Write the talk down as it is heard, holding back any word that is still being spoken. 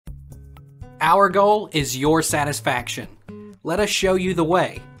Our goal is your satisfaction. Let us show you the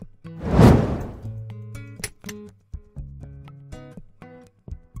way.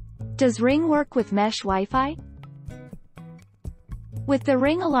 Does Ring work with mesh Wi-Fi? With the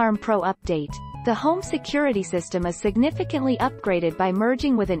Ring Alarm Pro update, the home security system is significantly upgraded by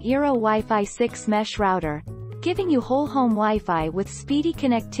merging with an Eero Wi-Fi 6 mesh router, giving you whole home Wi-Fi with speedy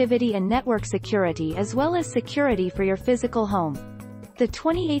connectivity and network security as well as security for your physical home. The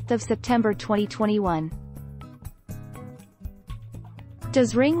 28th of September 2021.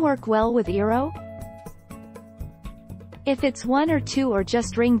 Does Ring work well with Eero? If it's one or two or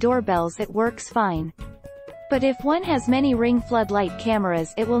just Ring doorbells, it works fine. But if one has many Ring floodlight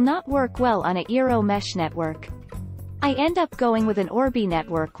cameras, it will not work well on a Eero mesh network. I end up going with an Orbi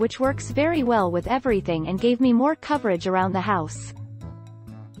network, which works very well with everything and gave me more coverage around the house.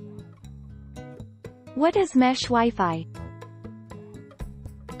 What is mesh Wi-Fi?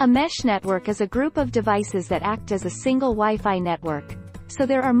 A mesh network is a group of devices that act as a single Wi-Fi network, so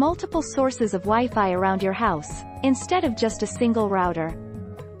there are multiple sources of Wi-Fi around your house, instead of just a single router.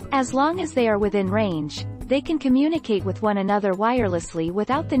 As long as they are within range, they can communicate with one another wirelessly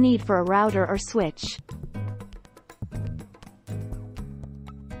without the need for a router or switch.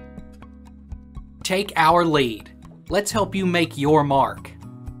 Take our lead. Let's help you make your mark.